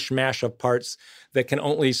ridiculous mishmash of parts that can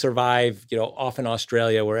only survive, off in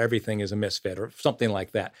Australia where everything is a misfit or something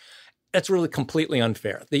like that. That's really completely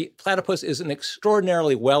unfair. The platypus is an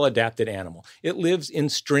extraordinarily well-adapted animal. It lives in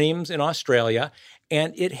streams in Australia,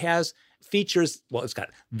 and it has features, it's got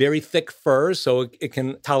very thick fur, so it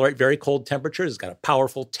can tolerate very cold temperatures. It's got a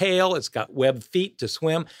powerful tail. It's got webbed feet to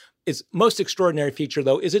swim. Its most extraordinary feature,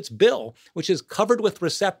 though, is its bill, which is covered with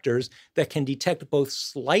receptors that can detect both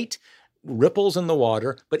slight ripples in the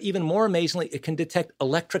water, but even more amazingly, it can detect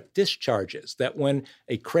electric discharges, that when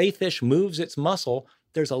a crayfish moves its muscle,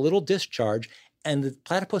 there's a little discharge, and the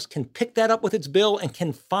platypus can pick that up with its bill and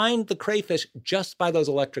can find the crayfish just by those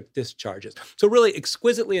electric discharges. So really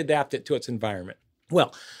exquisitely adapted to its environment.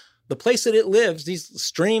 Well, the place that it lives, these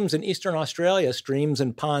streams in eastern Australia, streams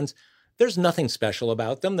and ponds, there's nothing special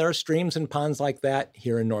about them. There are streams and ponds like that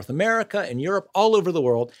here in North America and Europe, all over the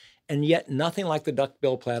world, and yet nothing like the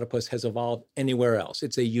duck-billed platypus has evolved anywhere else.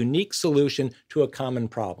 It's a unique solution to a common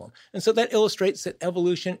problem. And so that illustrates that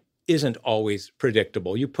evolution isn't always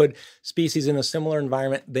predictable. You put species in a similar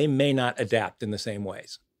environment, they may not adapt in the same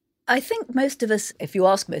ways. I think most of us, if you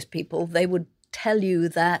ask most people, they would tell you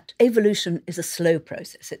that evolution is a slow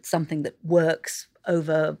process. It's something that works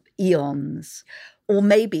over eons. Or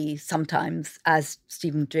maybe sometimes, as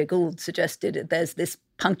Stephen Jay Gould suggested, there's this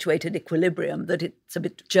punctuated equilibrium, that it's a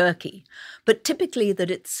bit jerky, but typically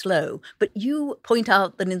that it's slow. But you point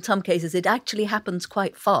out that in some cases it actually happens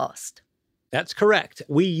quite fast. That's correct.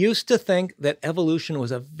 We used to think that evolution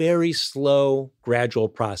was a very slow, gradual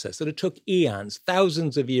process, that it took eons,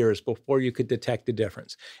 thousands of years before you could detect a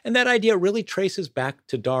difference. And that idea really traces back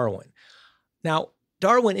to Darwin. Now,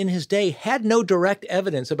 Darwin in his day had no direct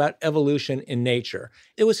evidence about evolution in nature.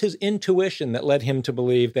 It was his intuition that led him to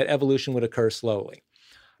believe that evolution would occur slowly.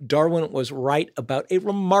 Darwin was right about a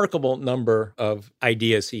remarkable number of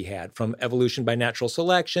ideas he had, from evolution by natural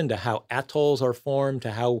selection to how atolls are formed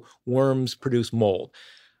to how worms produce mold.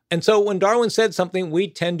 And so when Darwin said something, we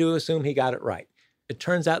tend to assume he got it right. It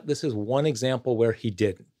turns out this is one example where he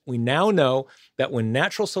didn't. We now know that when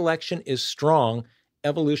natural selection is strong,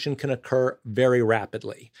 evolution can occur very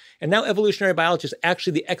rapidly. And now evolutionary biologists,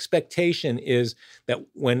 actually the expectation is that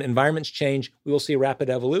when environments change, we will see rapid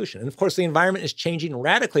evolution. And of course, the environment is changing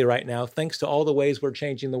radically right now, thanks to all the ways we're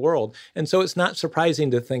changing the world. And so it's not surprising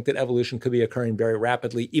to think that evolution could be occurring very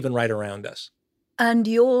rapidly, even right around us. And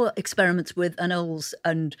your experiments with anoles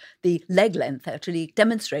and the leg length actually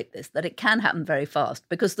demonstrate this, that it can happen very fast,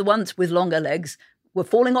 because the ones with longer legs were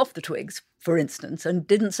falling off the twigs, for instance, and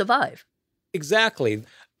didn't survive. Exactly.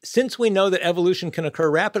 Since we know that evolution can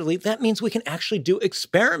occur rapidly, that means we can actually do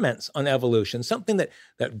experiments on evolution, something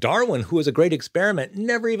that Darwin, who was a great experiment,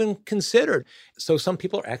 never even considered. So some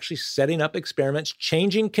people are actually setting up experiments,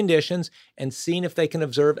 changing conditions, and seeing if they can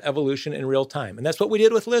observe evolution in real time. And that's what we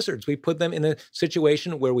did with lizards. We put them in a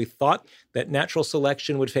situation where we thought that natural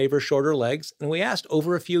selection would favor shorter legs, and we asked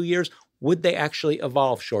over a few years, would they actually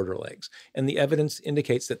evolve shorter legs? And the evidence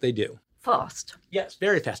indicates that they do. Fast. Yes,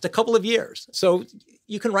 very fast. A couple of years. So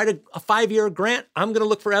you can write a 5-year grant. I'm going to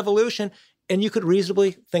look for evolution, and you could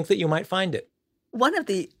reasonably think that you might find it. One of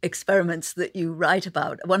the experiments that you write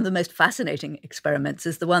about, one of the most fascinating experiments,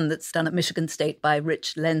 is the one that's done at Michigan State by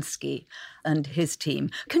Rich Lenski and his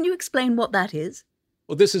team. Can you explain what that is?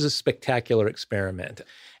 Well, this is a spectacular experiment.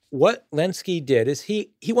 What Lenski did is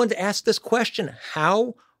he wanted to ask this question: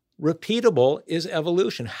 how repeatable is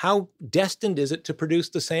evolution? How destined is it to produce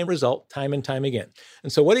the same result time and time again?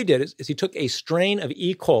 And so what he did is he took a strain of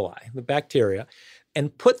E. coli, the bacteria,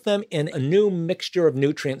 and put them in a new mixture of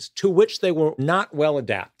nutrients to which they were not well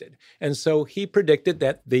adapted. And so he predicted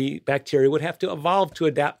that the bacteria would have to evolve to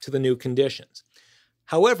adapt to the new conditions.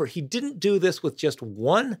 However, he didn't do this with just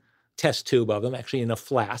one test tube of them, actually in a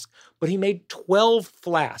flask, but he made 12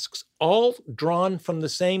 flasks, all drawn from the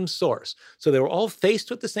same source. So they were all faced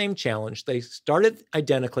with the same challenge. They started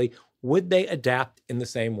identically. Would they adapt in the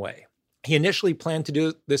same way? He initially planned to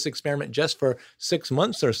do this experiment just for 6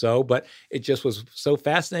 months or so, but it just was so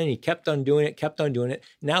fascinating. He kept on doing it.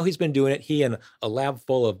 Now he's been doing it, he and a lab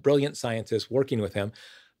full of brilliant scientists working with him.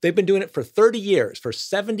 They've been doing it for 30 years, for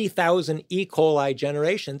 70,000 E. coli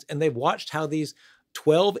generations, and they've watched how these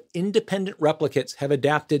 12 independent replicates have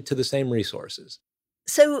adapted to the same resources.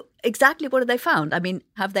 So exactly what have they found? I mean,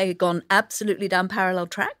 have they gone absolutely down parallel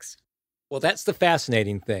tracks? Well, that's the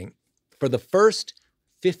fascinating thing. For the first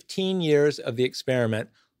 15 years of the experiment,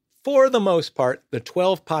 for the most part, the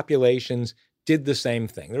 12 populations did the same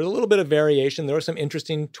thing. There was a little bit of variation. There were some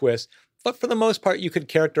interesting twists. But for the most part, you could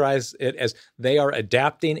characterize it as they are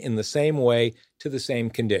adapting in the same way to the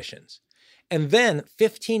same conditions. And then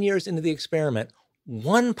 15 years into the experiment,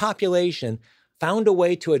 one population found a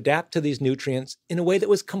way to adapt to these nutrients in a way that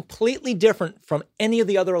was completely different from any of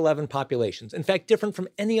the other 11 populations. In fact, different from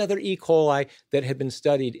any other E. coli that had been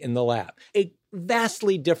studied in the lab. A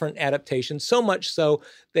vastly different adaptation, so much so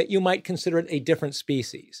that you might consider it a different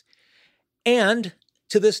species. And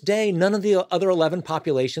to this day, none of the other 11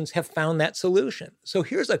 populations have found that solution. So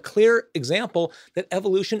here's a clear example that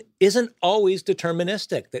evolution isn't always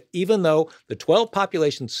deterministic, that even though the 12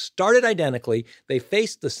 populations started identically, they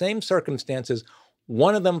faced the same circumstances,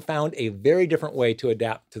 one of them found a very different way to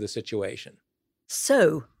adapt to the situation.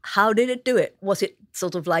 So how did it do it? Was it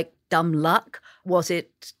sort of like dumb luck? Was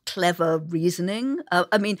it clever reasoning?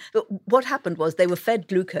 What happened was they were fed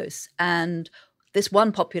glucose, and this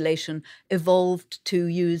one population evolved to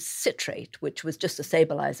use citrate, which was just a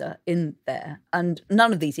stabilizer in there. And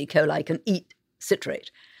none of these E. coli can eat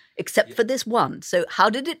citrate, except for this one. So how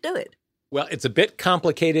did it do it? Well, it's a bit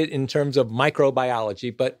complicated in terms of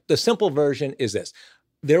microbiology, but the simple version is this.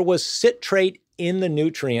 There was citrate in the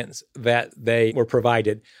nutrients that they were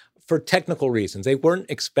provided for technical reasons. They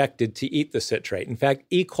weren't expected to eat the citrate. In fact,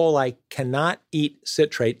 E. coli cannot eat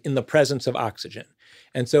citrate in the presence of oxygen.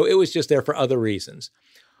 And so it was just there for other reasons.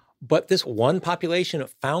 But this one population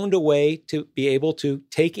found a way to be able to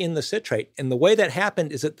take in the citrate. And the way that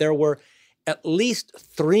happened is that there were at least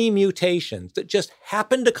 3 mutations that just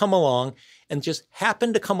happened to come along and just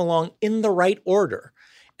happened to come along in the right order.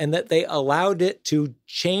 And that they allowed it to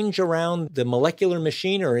change around the molecular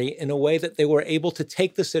machinery in a way that they were able to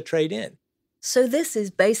take the citrate in. So this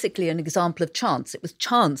is basically an example of chance. It was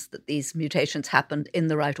chance that these mutations happened in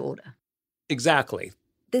the right order. Exactly.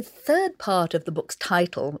 The third part of the book's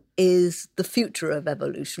title is the future of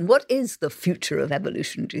evolution. What is the future of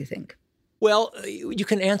evolution, do you think? Well, you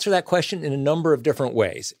can answer that question in a number of different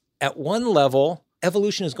ways. At one level,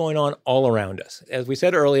 evolution is going on all around us. As we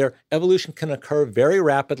said earlier, evolution can occur very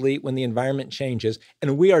rapidly when the environment changes,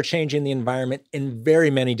 and we are changing the environment in very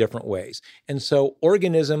many different ways. And so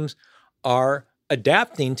organisms are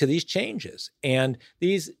adapting to these changes, and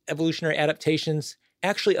these evolutionary adaptations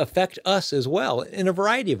actually affect us as well in a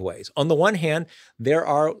variety of ways. On the one hand, there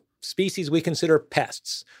are species we consider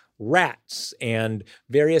pests, rats and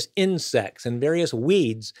various insects and various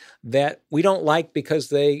weeds that we don't like because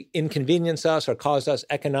they inconvenience us or cause us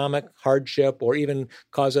economic hardship or even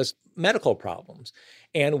cause us medical problems.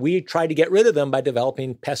 And we try to get rid of them by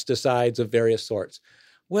developing pesticides of various sorts.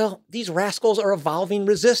 Well, these rascals are evolving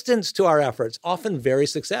resistance to our efforts, often very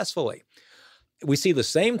successfully. We see the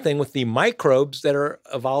same thing with the microbes that are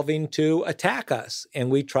evolving to attack us. And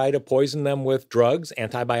we try to poison them with drugs,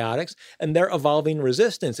 antibiotics, and they're evolving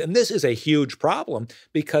resistance. And this is a huge problem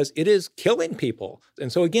because it is killing people.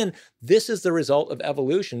 And so again, this is the result of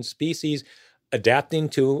evolution, species adapting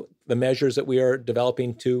to the measures that we are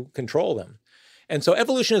developing to control them. And so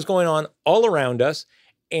evolution is going on all around us.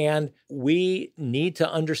 And we need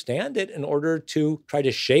to understand it in order to try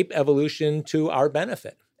to shape evolution to our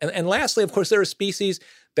benefit. And lastly, of course, there are species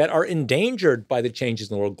that are endangered by the changes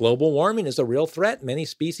in the world. Global warming is a real threat. Many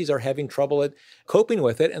species are having trouble at coping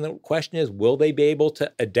with it. And the question is, will they be able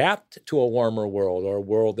to adapt to a warmer world or a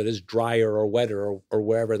world that is drier or wetter or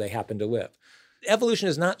wherever they happen to live? Evolution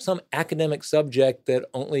is not some academic subject that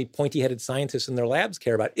only pointy-headed scientists in their labs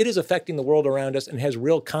care about. It is affecting the world around us and has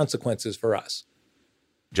real consequences for us.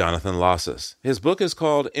 Jonathan Losses. His book is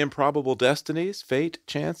called Improbable Destinies, Fate,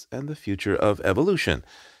 Chance, and the Future of Evolution.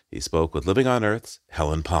 He spoke with Living on Earth's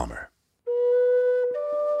Helen Palmer.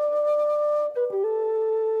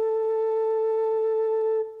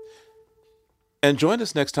 And join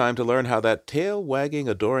us next time to learn how that tail-wagging,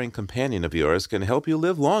 adoring companion of yours can help you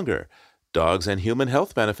live longer. Dogs and human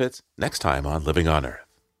health benefits, next time on Living on Earth.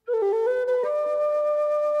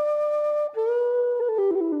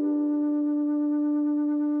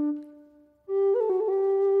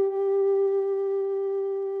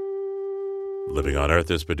 Living on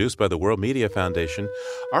Earth is produced by the World Media Foundation.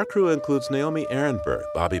 Our crew includes Naomi Ehrenberg,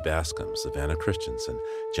 Bobby Bascom, Savannah Christensen,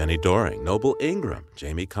 Jenny Doring, Noble Ingram,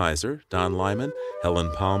 Jamie Kaiser, Don Lyman, Helen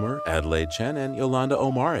Palmer, Adelaide Chen, and Yolanda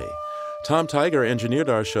Omari. Tom Tiger engineered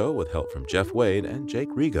our show with help from Jeff Wade and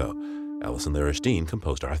Jake Rigo. Allison Lirish-Dean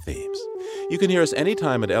composed our themes. You can hear us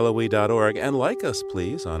anytime at LOE.org and like us,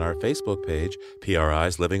 please, on our Facebook page,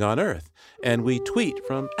 PRI's Living on Earth. And we tweet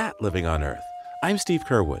from @LivingOnEarth. I'm Steve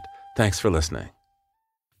Curwood. Thanks for listening.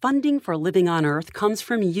 Funding for Living on Earth comes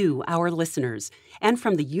from you, our listeners, and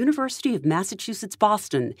from the University of Massachusetts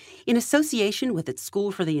Boston, in association with its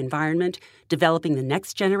School for the Environment, developing the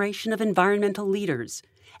next generation of environmental leaders,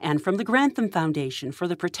 and from the Grantham Foundation for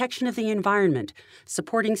the Protection of the Environment,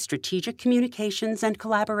 supporting strategic communications and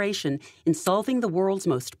collaboration in solving the world's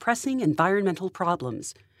most pressing environmental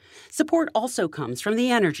problems. Support also comes from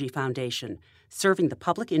the Energy Foundation, serving the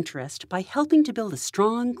public interest by helping to build a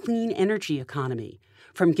strong, clean energy economy,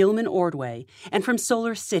 from Gilman Ordway, and from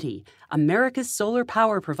Solar City, America's solar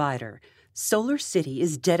power provider. Solar City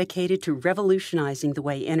is dedicated to revolutionizing the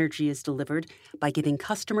way energy is delivered by giving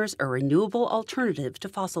customers a renewable alternative to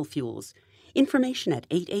fossil fuels. Information at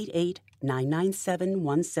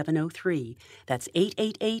 888-997-1703. That's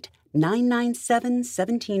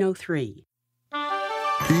 888-997-1703.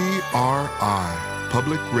 PRI,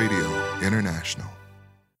 Public Radio International.